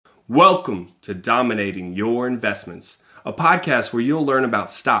Welcome to Dominating Your Investments, a podcast where you'll learn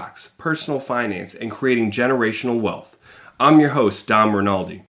about stocks, personal finance, and creating generational wealth. I'm your host, Dom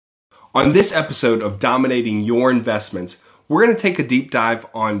Rinaldi. On this episode of Dominating Your Investments, we're going to take a deep dive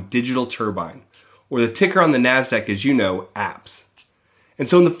on Digital Turbine, or the ticker on the NASDAQ, as you know, APPS. And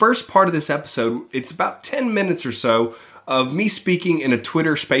so in the first part of this episode, it's about 10 minutes or so of me speaking in a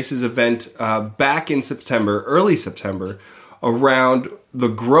Twitter Spaces event back in September, early September, around the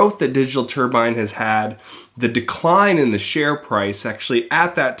growth that Digital Turbine has had, the decline in the share price. Actually,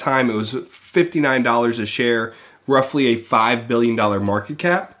 at that time, it was $59 a share, roughly a $5 billion market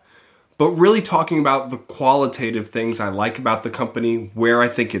cap. But really talking about the qualitative things I like about the company, where I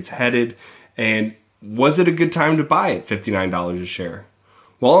think it's headed, and was it a good time to buy at $59 a share?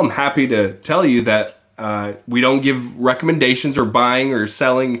 Well, I'm happy to tell you that we don't give recommendations or buying or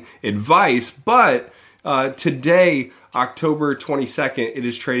selling advice, but today, October 22nd, it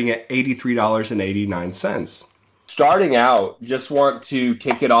is trading at $83.89. Starting out, just want to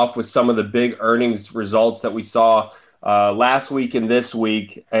kick it off with some of the big earnings results that we saw last week and this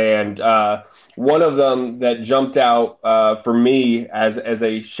week. And one of them that jumped out for me as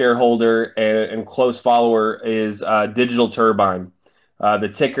a shareholder and close follower is Digital Turbine.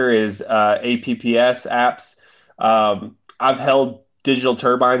 The ticker is APPS apps. I've held Digital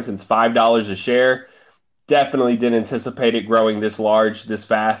Turbine since $5 a share. Definitely didn't anticipate it growing this large, this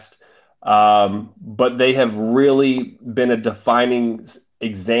fast. But they have really been a defining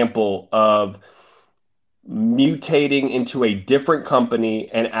example of mutating into a different company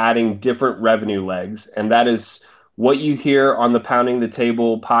and adding different revenue legs. And that is what you hear on the Pounding the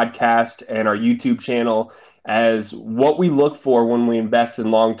Table podcast and our YouTube channel as what we look for when we invest in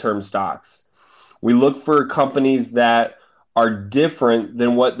long-term stocks. We look for companies that are different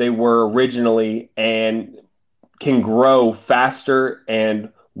than what they were originally and can grow faster and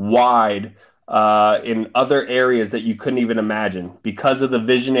wide in other areas that you couldn't even imagine because of the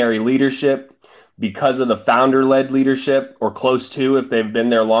visionary leadership, because of the founder-led leadership, or close to if they've been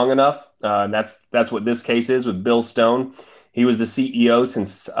there long enough. That's what this case is with Bill Stone. He was the CEO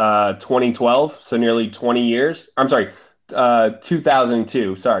since 2012, so nearly 20 years. I'm sorry,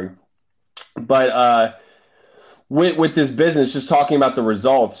 2002, sorry. But with this business, just talking about the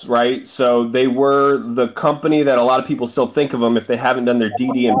results, right? So they were the company that a lot of people still think of them if they haven't done their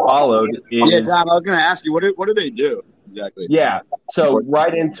DD and followed. Yeah, Don, I was going to ask you, what do they do exactly? Yeah, so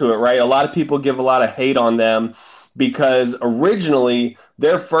right into it, right? A lot of people give a lot of hate on them because originally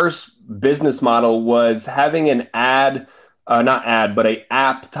their first business model was having an but a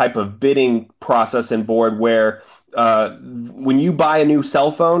app type of bidding process and board where when you buy a new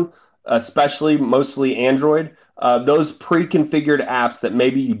cell phone, especially mostly Android, those pre-configured apps that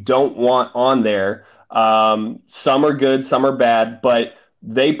maybe you don't want on there, some are good, some are bad, but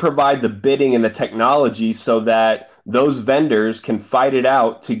they provide the bidding and the technology so that those vendors can fight it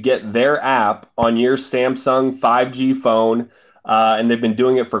out to get their app on your Samsung 5G phone, and they've been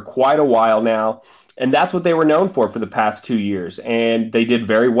doing it for quite a while now. And that's what they were known for the past 2 years. And they did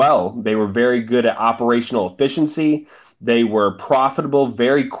very well. They were very good at operational efficiency. They were profitable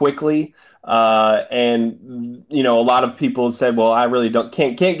very quickly. And a lot of people said, well, I really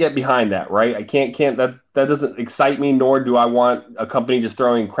can't get behind that, right? I can't that doesn't excite me, nor do I want a company just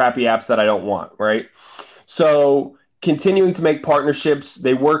throwing crappy apps that I don't want, right? So continuing to make partnerships,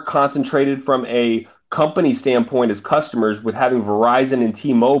 they were concentrated from a company standpoint as customers with having Verizon and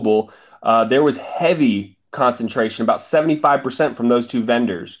T-Mobile. There was heavy concentration, about 75% from those two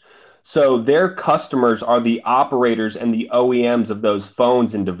vendors. So their customers are the operators and the OEMs of those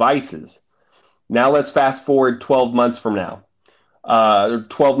phones and devices. Now let's fast forward 12 months from now,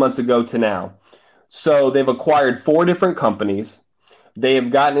 12 months ago to now. So they've acquired 4 different companies. They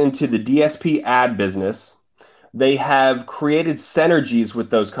have gotten into the DSP ad business. They have created synergies with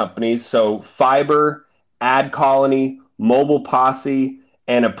those companies. So Fiber, Ad Colony, Mobile Posse,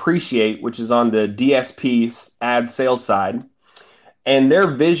 and Appreciate, which is on the DSP ad sales side. And their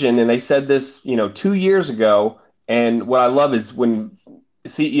vision, and they said this, 2 years ago, and what I love is when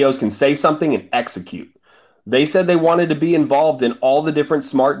CEOs can say something and execute. They said they wanted to be involved in all the different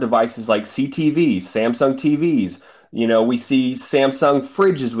smart devices like CTVs, Samsung TVs. We see Samsung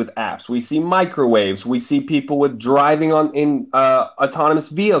fridges with apps. We see microwaves. We see people with driving in autonomous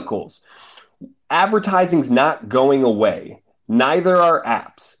vehicles. Advertising's not going away. Neither are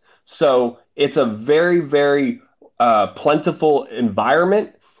apps. So it's a very, very plentiful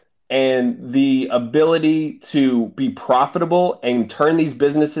environment, and the ability to be profitable and turn these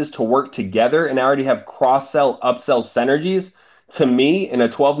businesses to work together and already have cross-sell, upsell synergies, to me, in a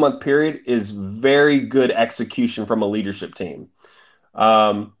 12-month period, is very good execution from a leadership team.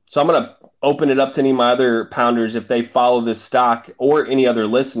 So I'm going to open it up to any of my other pounders if they follow this stock or any other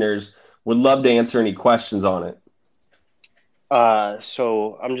listeners. Would love to answer any questions on it.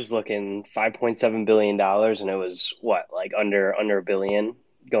 So I'm just looking $5.7 billion, and it was what, like under a billion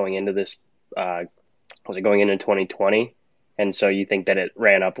going into this, was it going into 2020? And so you think that it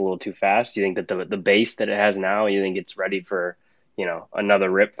ran up a little too fast? You think that the base that it has now, you think it's ready for, another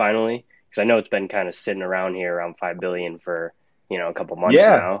rip finally? Because I know it's been kind of sitting around here around 5 billion for, a couple months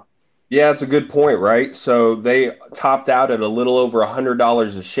Yeah, now. yeah, that's a good point, right? So they topped out at a little over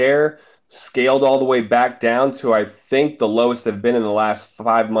 $100 a share, scaled all the way back down to I think the lowest they've been in the last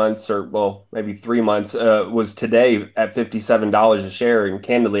 5 months, or well, maybe 3 months, was today at $57 a share. And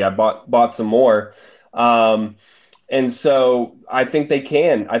candidly, I bought some more. Um, and so I think they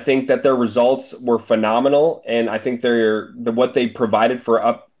can. I think that their results were phenomenal, and I think what they provided for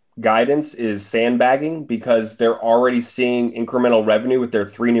up guidance is sandbagging because they're already seeing incremental revenue with their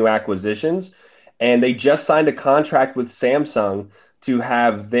three new acquisitions, and they just signed a contract with Samsung to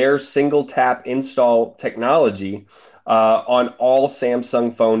have their single tap install technology on all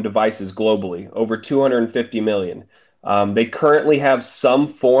Samsung phone devices globally, over 250 million. They currently have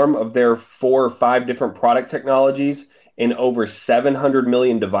some form of their 4 or 5 different product technologies in over 700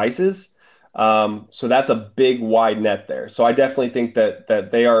 million devices. So that's a big wide net there. So I definitely think that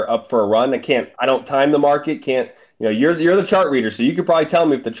they are up for a run. I don't time the market. Can't, you're the chart reader, so you could probably tell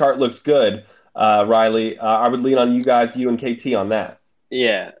me if the chart looks good, Riley. I would lean on you and KT on that.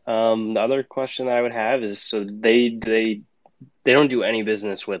 Yeah. The other question that I would have is, so they don't do any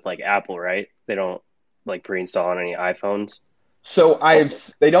business with like Apple, right? They don't like pre-install on any iPhones. So Oh,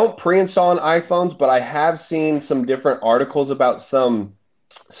 they don't pre-install on iPhones, but I have seen some different articles about some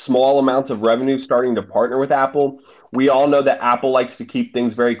small amounts of revenue starting to partner with Apple. We all know that Apple likes to keep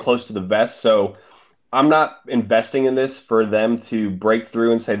things very close to the vest. So I'm not investing in this for them to break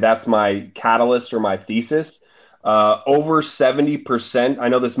through and say that's my catalyst or my thesis. Over 70%, I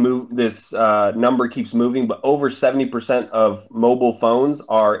know this number keeps moving, but over 70% of mobile phones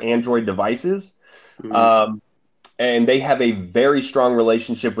are Android devices. mhm. Um, and they have a very strong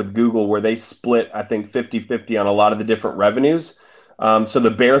relationship with Google where they split, I think, 50-50 on a lot of the different revenues. So the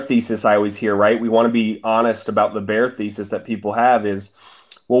bear thesis I always hear, right? We want to be honest about the bear thesis that people have is,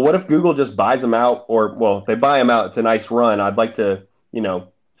 well, what if Google just buys them out? Or, well, if they buy them out, it's a nice run. I'd like to,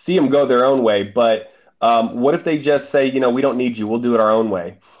 see them go their own way. But what if they just say, we don't need you. We'll do it our own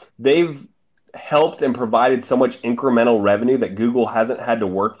way. They've helped and provided so much incremental revenue that Google hasn't had to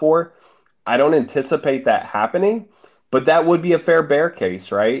work for. I don't anticipate that happening, but that would be a fair bear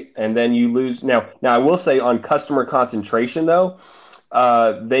case, right? And then you lose. Now I will say on customer concentration though,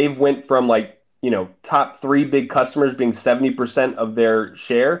 they've went from like top three big customers being 70% of their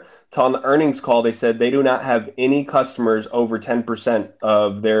share to on the earnings call they said they do not have any customers over 10%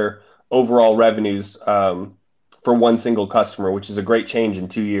 of their overall revenues for one single customer, which is a great change in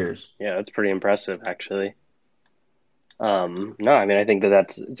 2 years. Yeah, that's pretty impressive, actually. No, I mean, I think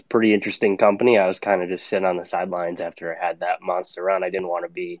it's a pretty interesting company. I was kind of just sitting on the sidelines after I had that monster run. I didn't want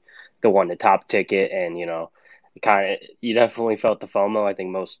to be the one to top ticket, and you definitely felt the FOMO. I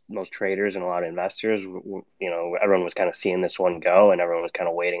think most traders and a lot of investors, everyone was kind of seeing this one go, and everyone was kind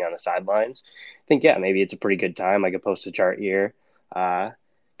of waiting on the sidelines. I think, yeah, maybe it's a pretty good time. I could post a chart here, uh,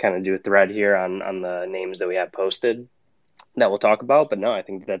 kind of do a thread here on the names that we have posted that we'll talk about. But no, I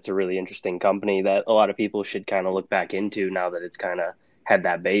think that's a really interesting company that a lot of people should kind of look back into now that it's kind of had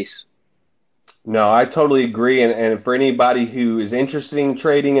that base. No, I totally agree. And for anybody who is interested in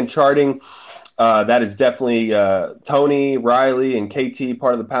trading and charting, that is definitely Tony, Riley, and KT,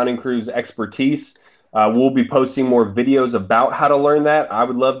 part of the Pounding Crew's expertise. We'll be posting more videos about how to learn that. I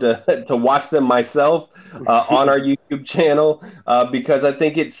would love to to watch them myself on our YouTube channel because I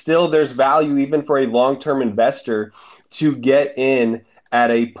think there's value even for a long-term investor to get in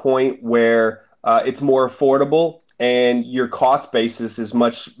at a point where it's more affordable and your cost basis is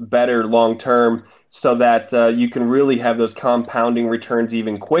much better long term so that you can really have those compounding returns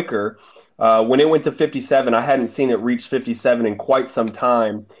even quicker. When it went to 57, I hadn't seen it reach 57 in quite some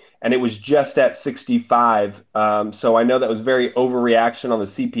time, and it was just at 65. So I know that was very overreaction on the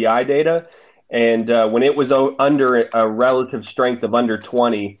CPI data. And when it was under a relative strength of under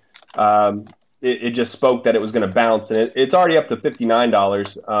 20, it just spoke that it was going to bounce, and it's already up to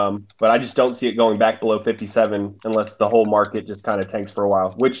 $59. But I just don't see it going back below 57 unless the whole market just kind of tanks for a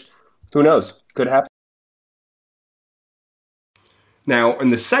while, which who knows could happen. Now,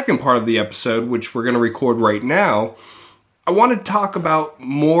 in the second part of the episode, which we're going to record right now, I want to talk about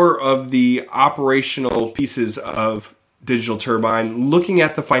more of the operational pieces of Digital Turbine, looking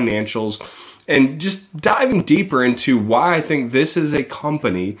at the financials, and just diving deeper into why I think this is a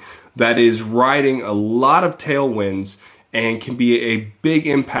company that is riding a lot of tailwinds and can be a big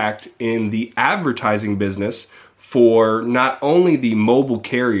impact in the advertising business for not only the mobile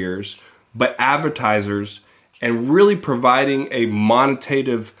carriers, but advertisers, and really providing a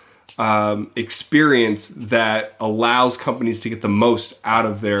monetative experience that allows companies to get the most out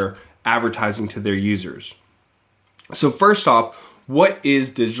of their advertising to their users. So first off, what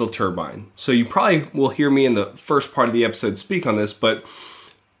is Digital Turbine? So you probably will hear me in the first part of the episode speak on this, but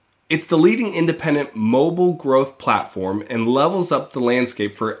it's the leading independent mobile growth platform and levels up the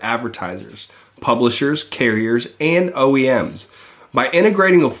landscape for advertisers, publishers, carriers, and OEMs. By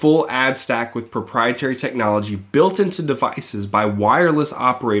integrating a full ad stack with proprietary technology built into devices by wireless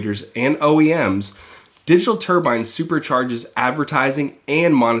operators and OEMs, Digital Turbine supercharges advertising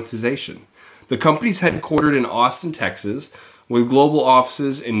and monetization. The company's headquartered in Austin, Texas, with global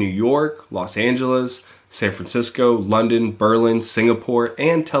offices in New York, Los Angeles, San Francisco, London, Berlin, Singapore,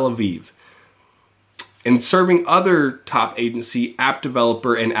 and Tel Aviv, and serving other top agency, app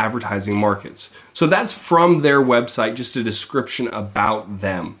developer, and advertising markets. So that's from their website, just a description about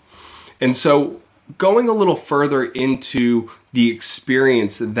them. And so going a little further into the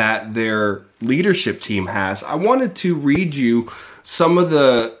experience that their leadership team has, I wanted to read you some of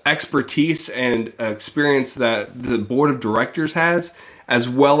the expertise and experience that the board of directors has, as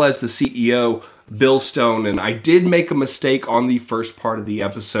well as the CEO, Bill Stone. And I did make a mistake on the first part of the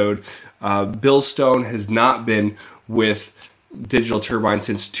episode. Bill Stone has not been with Digital Turbine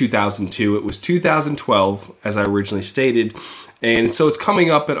since 2002. It was 2012, as I originally stated. And so it's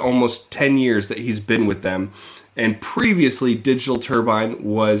coming up at almost 10 years that he's been with them. And previously, Digital Turbine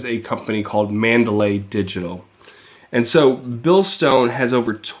was a company called Mandalay Digital. And so Bill Stone has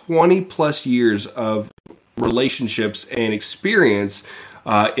over 20 plus years of relationships and experience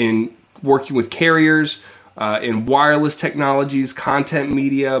in working with carriers, in wireless technologies, content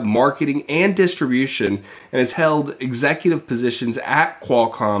media, marketing, and distribution, and has held executive positions at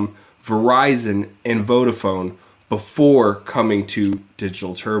Qualcomm, Verizon, and Vodafone before coming to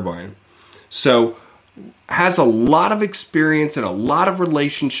Digital Turbine. So has a lot of experience and a lot of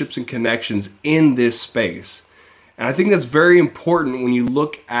relationships and connections in this space. And I think that's very important when you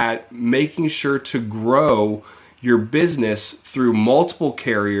look at making sure to grow your business through multiple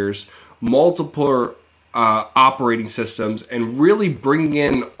carriers, multiple operating systems, and really bringing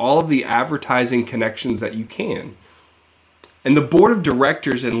in all of the advertising connections that you can. And the board of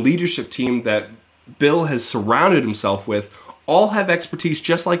directors and leadership team that Bill has surrounded himself with all have expertise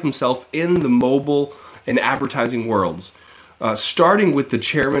just like himself in the mobile and advertising worlds. Starting with the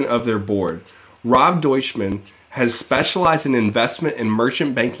chairman of their board, Rob Deutschman, has specialized in investment and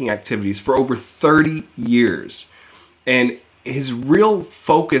merchant banking activities for over 30 years. And his real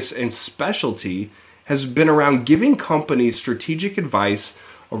focus and specialty has been around giving companies strategic advice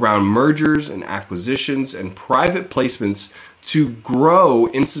around mergers and acquisitions and private placements to grow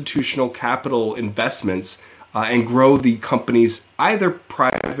institutional capital investments and grow the companies, either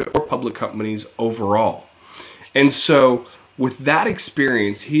private or public companies overall. And so with that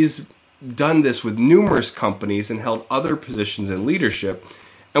experience, he's done this with numerous companies and held other positions in leadership.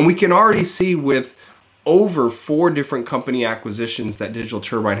 And we can already see with over 4 different company acquisitions that Digital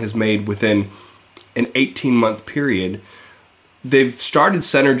Turbine has made within an 18-month period, they've started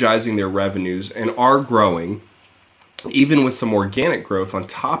synergizing their revenues and are growing, even with some organic growth on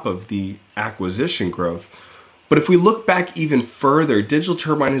top of the acquisition growth. But if we look back even further, Digital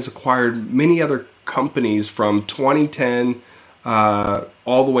Turbine has acquired many other companies from 2010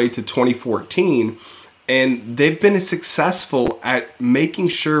 all the way to 2014, and they've been successful at making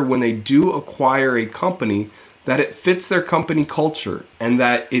sure when they do acquire a company that it fits their company culture and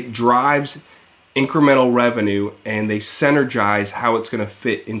that it drives incremental revenue, and they synergize how it's going to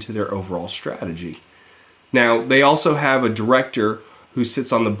fit into their overall strategy. Now, they also have a director who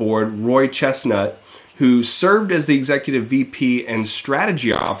sits on the board, Roy Chestnut, who served as the executive VP and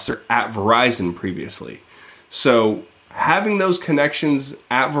strategy officer at Verizon previously. So having those connections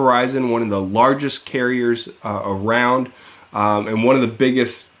at Verizon, one of the largest carriers around, and one of the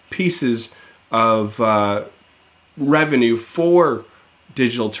biggest pieces of revenue for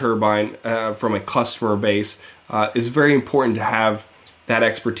Digital Turbine from a customer base, is very important to have that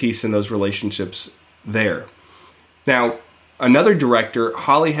expertise in those relationships there. Now, another director,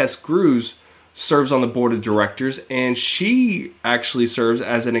 Holly Hess-Gruz, serves on the board of directors, and she actually serves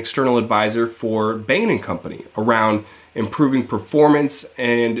as an external advisor for Bain & Company around improving performance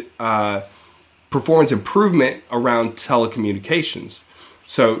and performance improvement around telecommunications.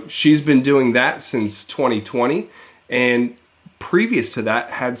 So she's been doing that since 2020, and previous to that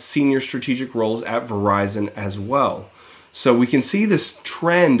had senior strategic roles at Verizon as well. So we can see this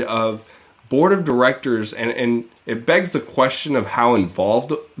trend of board of directors, and it begs the question of how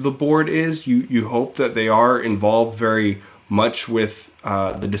involved the board is. You hope that they are involved very much with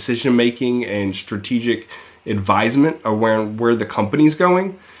the decision making and strategic advisement around where the company's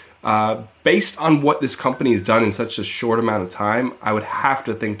going. Based on what this company has done in such a short amount of time, I would have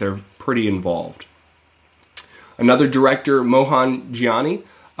to think they're pretty involved. Another director, Mohan Gianni,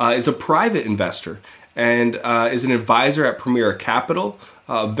 is a private investor and is an advisor at Premier Capital,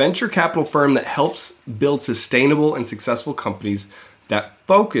 a venture capital firm that helps build sustainable and successful companies that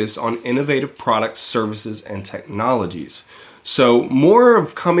focus on innovative products, services, and technologies. So more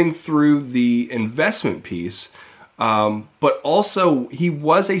of coming through the investment piece, but also he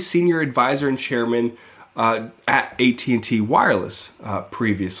was a senior advisor and chairman at AT&T Wireless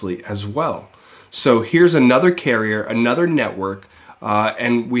previously as well. So here's another carrier, another network,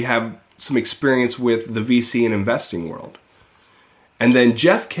 and we have some experience with the VC and investing world. And then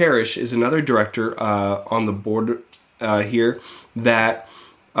Jeff Karish is another director on the board here that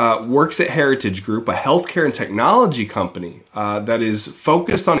works at Heritage Group, a healthcare and technology company that is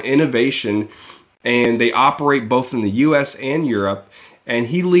focused on innovation, and they operate both in the US and Europe. And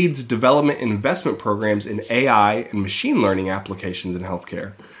he leads development and investment programs in AI and machine learning applications in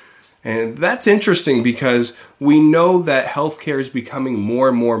healthcare. And that's interesting because we know that healthcare is becoming more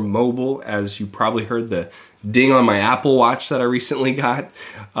and more mobile, as you probably heard the ding on my Apple Watch that I recently got.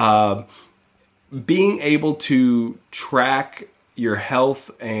 Being able to track your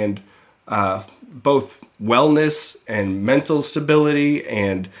health and both wellness and mental stability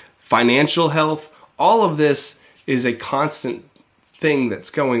and financial health, all of this is a constant thing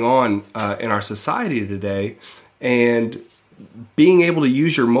that's going on in our society today. And being able to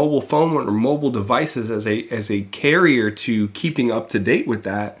use your mobile phone or mobile devices as a carrier to keeping up to date with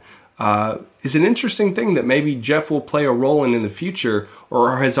that is an interesting thing that maybe Jeff will play a role in the future,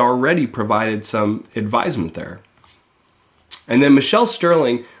 or has already provided some advisement there. And then Michelle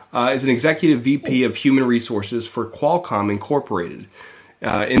Sterling is an executive VP of Human Resources for Qualcomm Incorporated.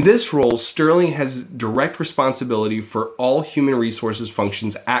 In this role, Sterling has direct responsibility for all human resources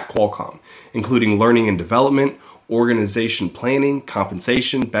functions at Qualcomm, including learning and development, organization planning,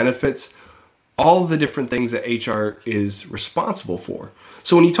 compensation, benefits, all of the different things that HR is responsible for.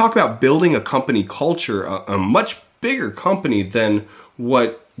 So when you talk about building a company culture, a much bigger company than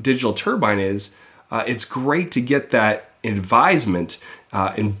what Digital Turbine is, it's great to get that advisement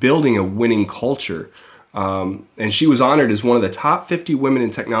in building a winning culture. And she was honored as one of the top 50 women in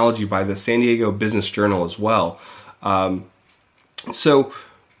technology by the San Diego Business Journal as well. So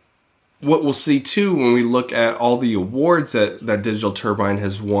what we'll see too when we look at all the awards that Digital Turbine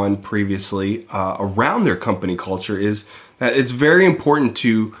has won previously around their company culture is that it's very important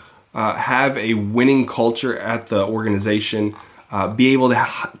to have a winning culture at the organization, be able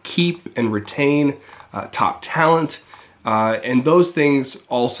to keep and retain top talent, and those things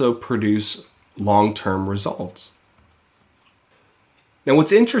also produce long-term results. Now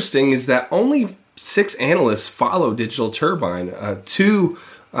what's interesting is that only 6 analysts follow Digital Turbine, 2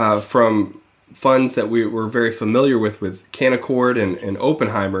 from funds that we're very familiar with Canaccord and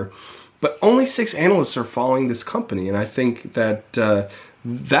Oppenheimer, but only 6 analysts are following this company. And I think that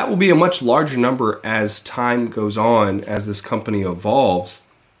that will be a much larger number as time goes on, as this company evolves.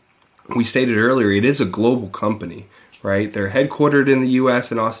 We stated earlier, it is a global company, right? They're headquartered in the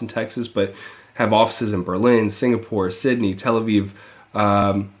US in Austin, Texas, but have offices in Berlin, Singapore, Sydney, Tel Aviv.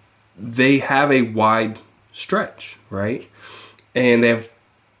 They have a wide stretch, right? And they have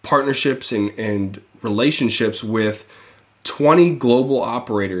partnerships and relationships with 20 global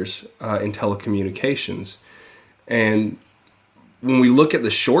operators in telecommunications. And when we look at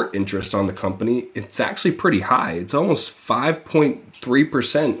the short interest on the company, it's actually pretty high. It's almost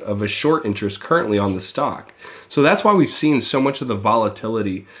 5.3% of a short interest currently on the stock. So that's why we've seen so much of the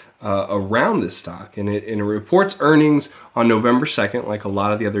volatility around this stock. And it reports earnings on November 2nd, like a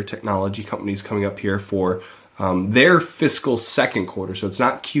lot of the other technology companies coming up here for their fiscal second quarter. So it's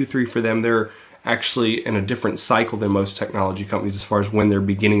not Q3 for them. They're actually in a different cycle than most technology companies as far as when their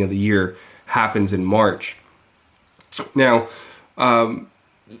beginning of the year happens in March. Now,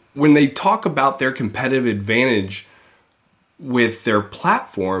 when they talk about their competitive advantage with their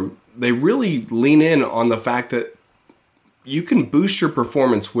platform, they really lean in on the fact that you can boost your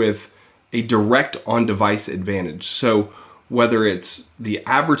performance with a direct on-device advantage. So whether it's the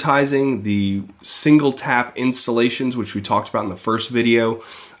advertising, the single tap installations, which we talked about in the first video,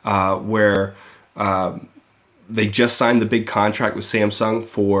 where they just signed the big contract with Samsung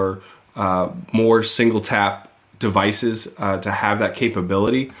for more single tap devices to have that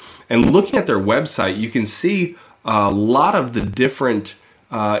capability. And looking at their website, you can see a lot of the different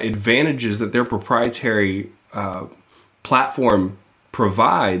advantages that their proprietary platform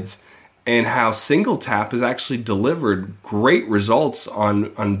provides, and how SingleTap has actually delivered great results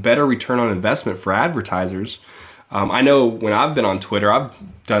on better return on investment for advertisers. I know when I've been on Twitter, I've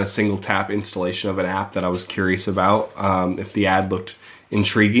done a SingleTap installation of an app that I was curious about if the ad looked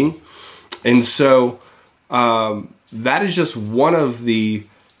intriguing. And so that is just one of the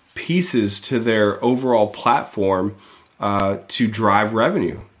pieces to their overall platform to drive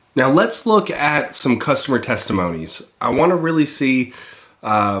revenue. Now let's look at some customer testimonies. I want to really see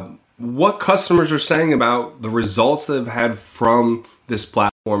what customers are saying about the results that they've had from this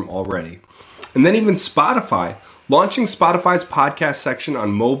platform already. And then even Spotify, launching Spotify's podcast section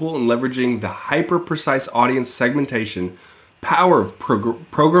on mobile and leveraging the hyper-precise audience segmentation power of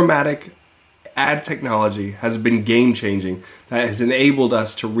programmatic ad technology has been game-changing. That has enabled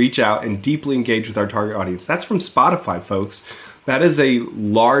us to reach out and deeply engage with our target audience. That's from Spotify, folks. That is a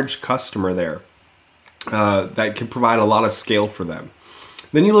large customer there that can provide a lot of scale for them.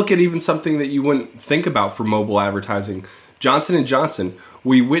 Then you look at even something that you wouldn't think about for mobile advertising. Johnson & Johnson.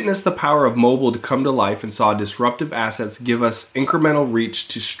 We witnessed the power of mobile to come to life and saw disruptive assets give us incremental reach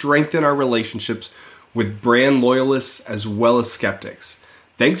to strengthen our relationships with brand loyalists as well as skeptics.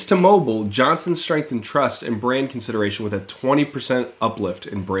 Thanks to mobile, Johnson strengthened trust and brand consideration with a 20% uplift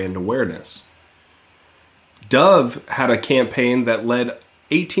in brand awareness. Dove had a campaign that led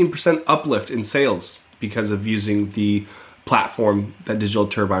 18% uplift in sales because of using the platform that Digital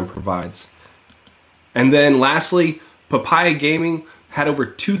Turbine provides. And then lastly, Papaya Gaming had over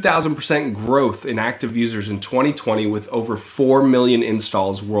 2,000% growth in active users in 2020 with over 4 million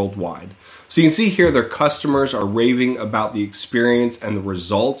installs worldwide. So you can see here their customers are raving about the experience and the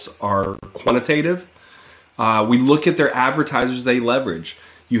results are quantitative. We look at their advertisers they leverage.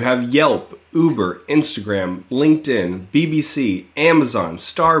 You have Yelp, Uber, Instagram, LinkedIn, BBC, Amazon,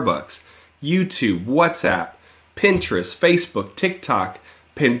 Starbucks, YouTube, WhatsApp, Pinterest, Facebook, TikTok,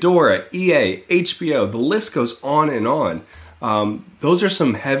 Pandora, EA, HBO. The list goes on and on. Those are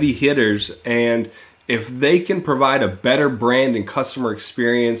some heavy hitters, and if they can provide a better brand and customer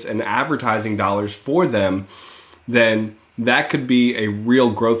experience and advertising dollars for them, then that could be a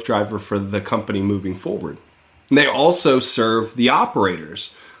real growth driver for the company moving forward. And they also serve the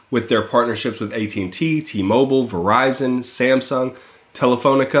operators with their partnerships with AT&T, T-Mobile, Verizon, Samsung,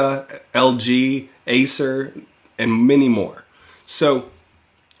 Telefonica, LG, Acer, and many more. So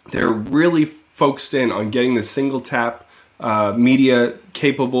they're really focused in on getting the SingleTap media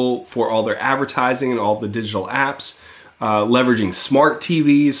capable for all their advertising and all the digital apps, leveraging smart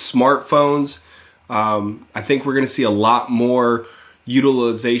TVs, smartphones. I think we're going to see a lot more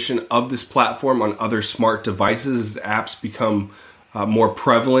utilization of this platform on other smart devices as apps become more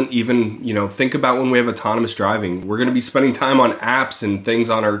prevalent. Even, think about when we have autonomous driving. We're going to be spending time on apps and things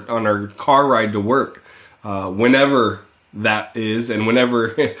on our car ride to work, whenever that is, and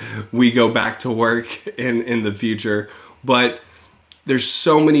whenever we go back to work in the future. But there's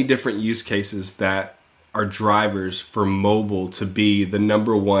so many different use cases that are drivers for mobile to be the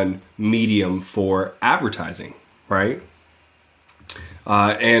number one medium for advertising, right?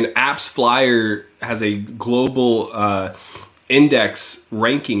 And Apps Flyer has a global index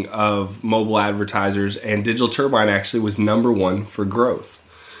ranking of mobile advertisers, and Digital Turbine actually was number one for growth.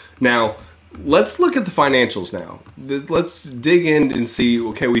 Now, let's look at the financials now. Let's dig in and see,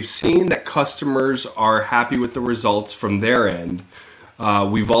 okay, we've seen that customers are happy with the results from their end.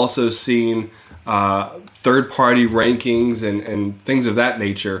 We've also seen third-party rankings and things of that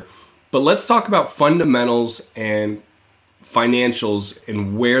nature. But let's talk about fundamentals and financials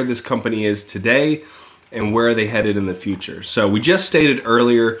and where this company is today and where are they headed in the future. So we just stated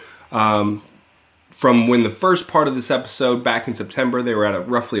earlier, from when the first part of this episode back in September, they were at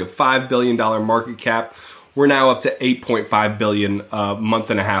roughly a $5 billion market cap. We're now up to $8.5 billion a month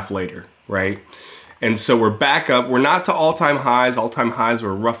and a half later, right? And so we're back up. We're not to all-time highs. All-time highs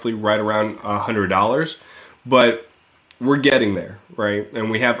were roughly right around $100, but we're getting there, right? And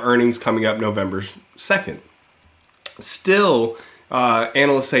we have earnings coming up November 2nd. Still,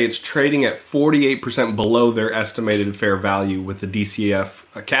 analysts say it's trading at 48% below their estimated fair value with the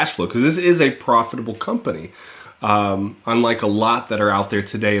DCF cash flow, because this is a profitable company, unlike a lot that are out there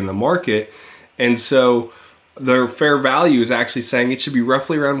today in the market. And so their fair value is actually saying it should be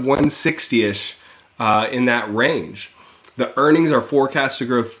roughly around 160-ish in that range. The earnings are forecast to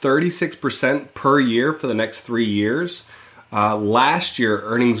grow 36% per year for the next 3 years. Last year,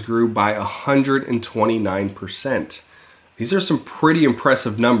 earnings grew by 129%. These are some pretty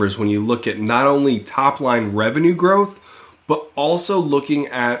impressive numbers when you look at not only top line revenue growth, but also looking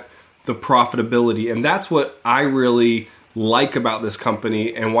at the profitability. And that's what I really like about this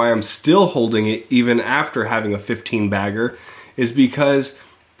company, and why I'm still holding it even after having a 15 bagger, is because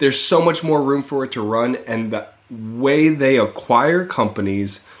there's so much more room for it to run, and the way they acquire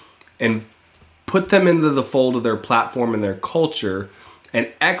companies and put them into the fold of their platform and their culture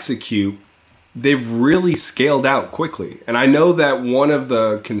and execute, they've really scaled out quickly. And I know that one of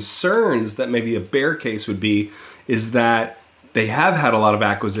the concerns that maybe a bear case would be is that they have had a lot of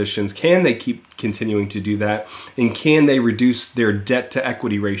acquisitions. Can they keep continuing to do that? And can they reduce their debt to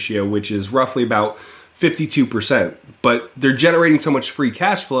equity ratio, which is roughly about 52%? But they're generating so much free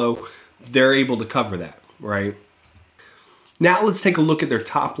cash flow, they're able to cover that, right? Now let's take a look at their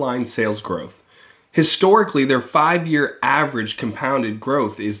top line sales growth. Historically, their 5-year average compounded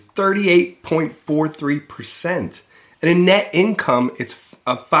growth is 38.43%. And in net income, it's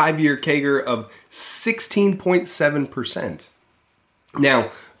a 5-year CAGR of 16.7%.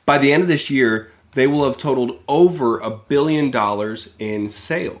 Now, by the end of this year, they will have totaled over $1 billion in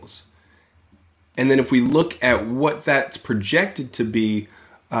sales. And then if we look at what that's projected to be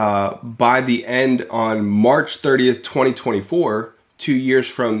by the end on March 30th, 2024, 2 years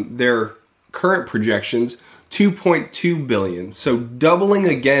from their current projections, $2.2 billion. So doubling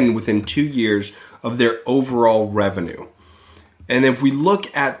again within 2 years of their overall revenue. And if we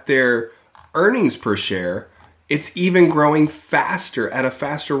look at their earnings per share, it's even growing faster at a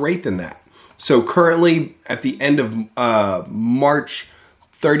faster rate than that. So currently at the end of March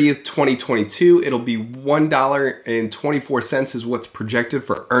 30th, 2022, it'll be $1.24 is what's projected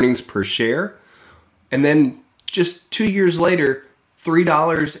for earnings per share. And then just 2 years later,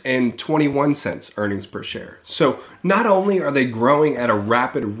 $3.21 earnings per share. So not only are they growing at a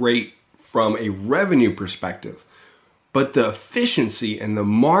rapid rate from a revenue perspective, but the efficiency and the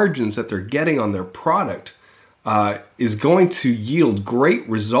margins that they're getting on their product is going to yield great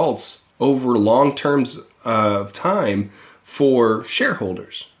results over long terms of time for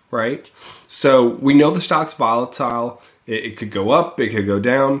shareholders, right? So we know the stock's volatile. It could go up, it could go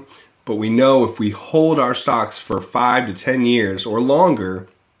down, but we know if we hold our stocks for 5 to 10 years or longer,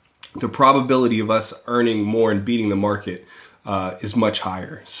 the probability of us earning more and beating the market is much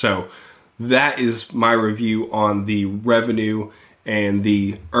higher. So that is my review on the revenue and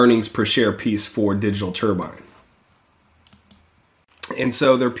the earnings per share piece for Digital Turbine. And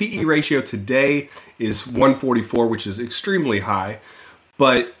so their PE ratio today is 144, which is extremely high,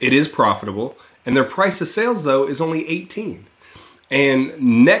 but it is profitable. And their price to sales, though, is only 18. And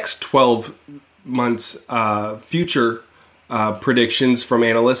next 12 months future predictions from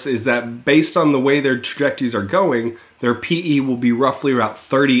analysts is that based on the way their trajectories are going, their PE will be roughly about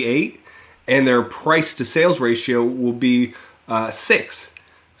 38, and their price to sales ratio will be 6.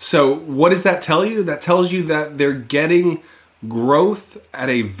 So what does that tell you? That tells you that they're getting growth at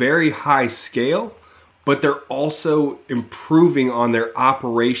a very high scale, but they're also improving on their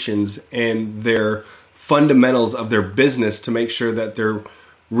operations and their fundamentals of their business to make sure that they're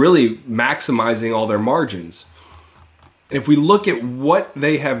really maximizing all their margins. And if we look at what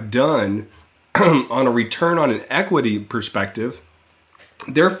they have done on a return on an equity perspective,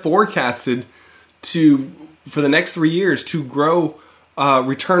 they're forecasted to, for the next 3 years, to grow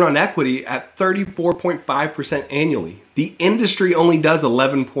return on equity at 34.5% annually. The industry only does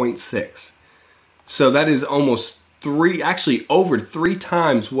 11.6. So that is almost over 3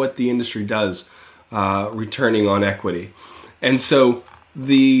 times what the industry does returning on equity. And so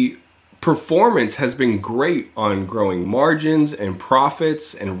the performance has been great on growing margins and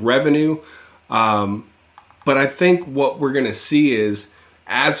profits and revenue. But I think what we're going to see is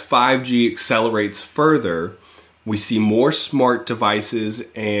as 5G accelerates further, we see more smart devices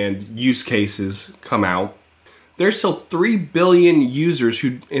and use cases come out. There's still 3 billion users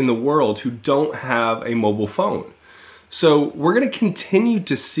in the world who don't have a mobile phone. So we're going to continue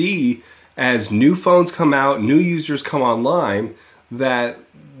to see, as new phones come out, new users come online, that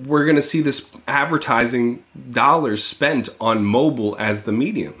we're going to see this advertising dollars spent on mobile as the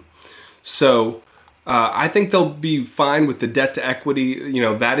medium. So I think they'll be fine with the debt to equity. You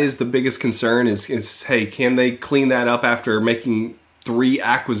know, that is the biggest concern is hey, can they clean that up after making 3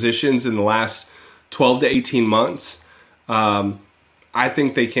 acquisitions in the last 12 to 18 months? I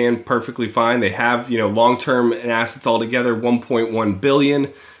think they can perfectly fine. They have, long-term assets altogether, $1.1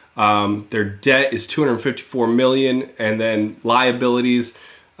 billion. Their debt is $254 million, and then liabilities,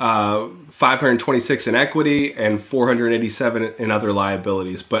 $526 in equity and $487 in other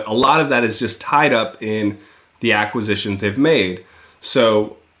liabilities. But a lot of that is just tied up in the acquisitions they've made.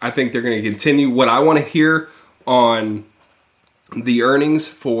 So I think they're going to continue. What I want to hear on The earnings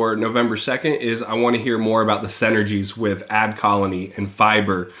for November 2nd is I want to hear more about the synergies with AdColony and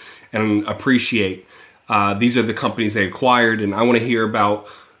Fiber and Appreciate. These are the companies they acquired, and I want to hear about,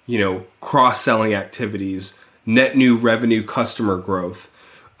 cross-selling activities, net new revenue customer growth.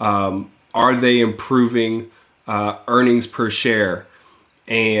 Are they improving earnings per share?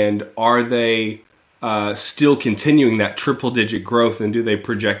 And are they still continuing that triple-digit growth, and do they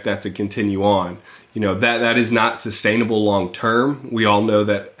project that to continue on? That is not sustainable long term. We all know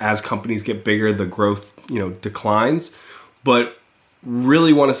that as companies get bigger, the growth, declines. But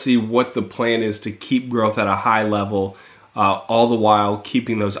really want to see what the plan is to keep growth at a high level, all the while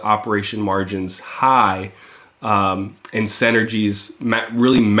keeping those operation margins high, and synergies,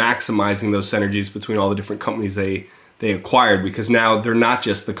 really maximizing those synergies between all the different companies they acquired, because now they're not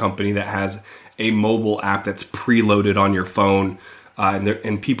just the company that has a mobile app that's preloaded on your phone,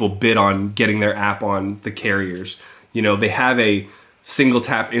 and people bid on getting their app on the carriers. They have a single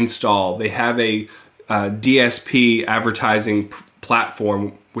tap install. They have a DSP advertising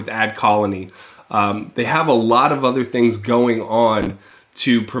platform with AdColony. They have a lot of other things going on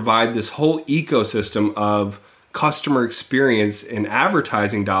to provide this whole ecosystem of customer experience and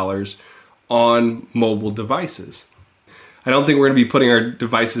advertising dollars on mobile devices. I don't think we're going to be putting our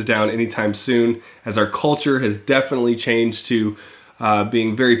devices down anytime soon, as our culture has definitely changed to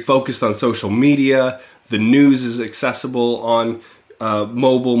being very focused on social media. The news is accessible on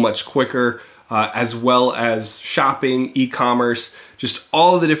mobile much quicker, as well as shopping, e-commerce, just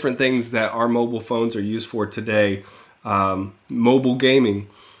all of the different things that our mobile phones are used for today. Mobile gaming.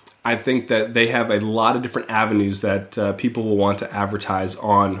 I think that they have a lot of different avenues that people will want to advertise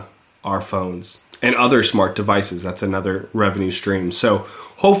on our phones and other smart devices. That's another revenue stream. So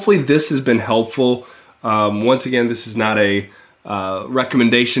hopefully this has been helpful. Once again, this is not a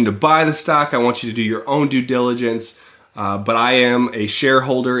recommendation to buy the stock. I want you to do your own due diligence. But I am a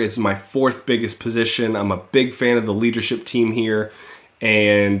shareholder. It's my fourth biggest position. I'm a big fan of the leadership team here,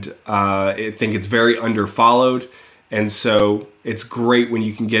 and I think it's very underfollowed. And so it's great when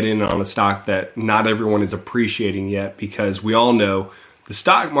you can get in on a stock that not everyone is appreciating yet, because we all know the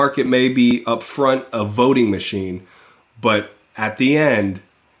stock market may be up front a voting machine, but at the end,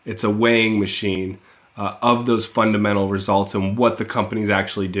 it's a weighing machine of those fundamental results and what the company's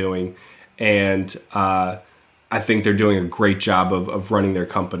actually doing. And I think they're doing a great job of running their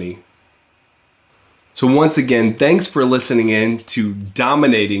company. So once again, thanks for listening in to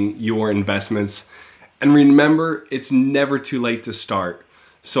Dominating Your Investments. And remember, it's never too late to start.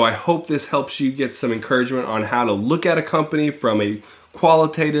 So I hope this helps you get some encouragement on how to look at a company from a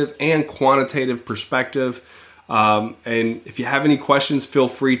qualitative and quantitative perspective. And if you have any questions, feel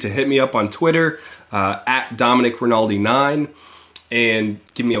free to hit me up on Twitter at Dominic Rinaldi 9 and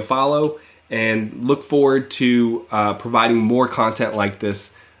give me a follow. And look forward to providing more content like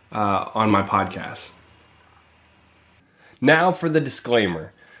this on my podcast. Now for the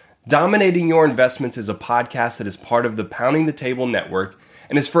disclaimer. Dominating Your Investments is a podcast that is part of the Pounding the Table network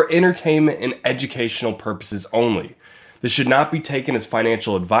and is for entertainment and educational purposes only. This should not be taken as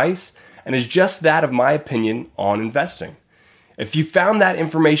financial advice and is just that of my opinion on investing. If you found that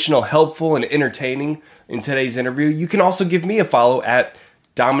informational helpful and entertaining in today's interview, you can also give me a follow at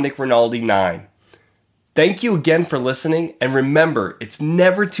Dominic Rinaldi 9. Thank you again for listening, and remember, it's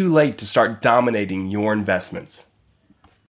never too late to start dominating your investments.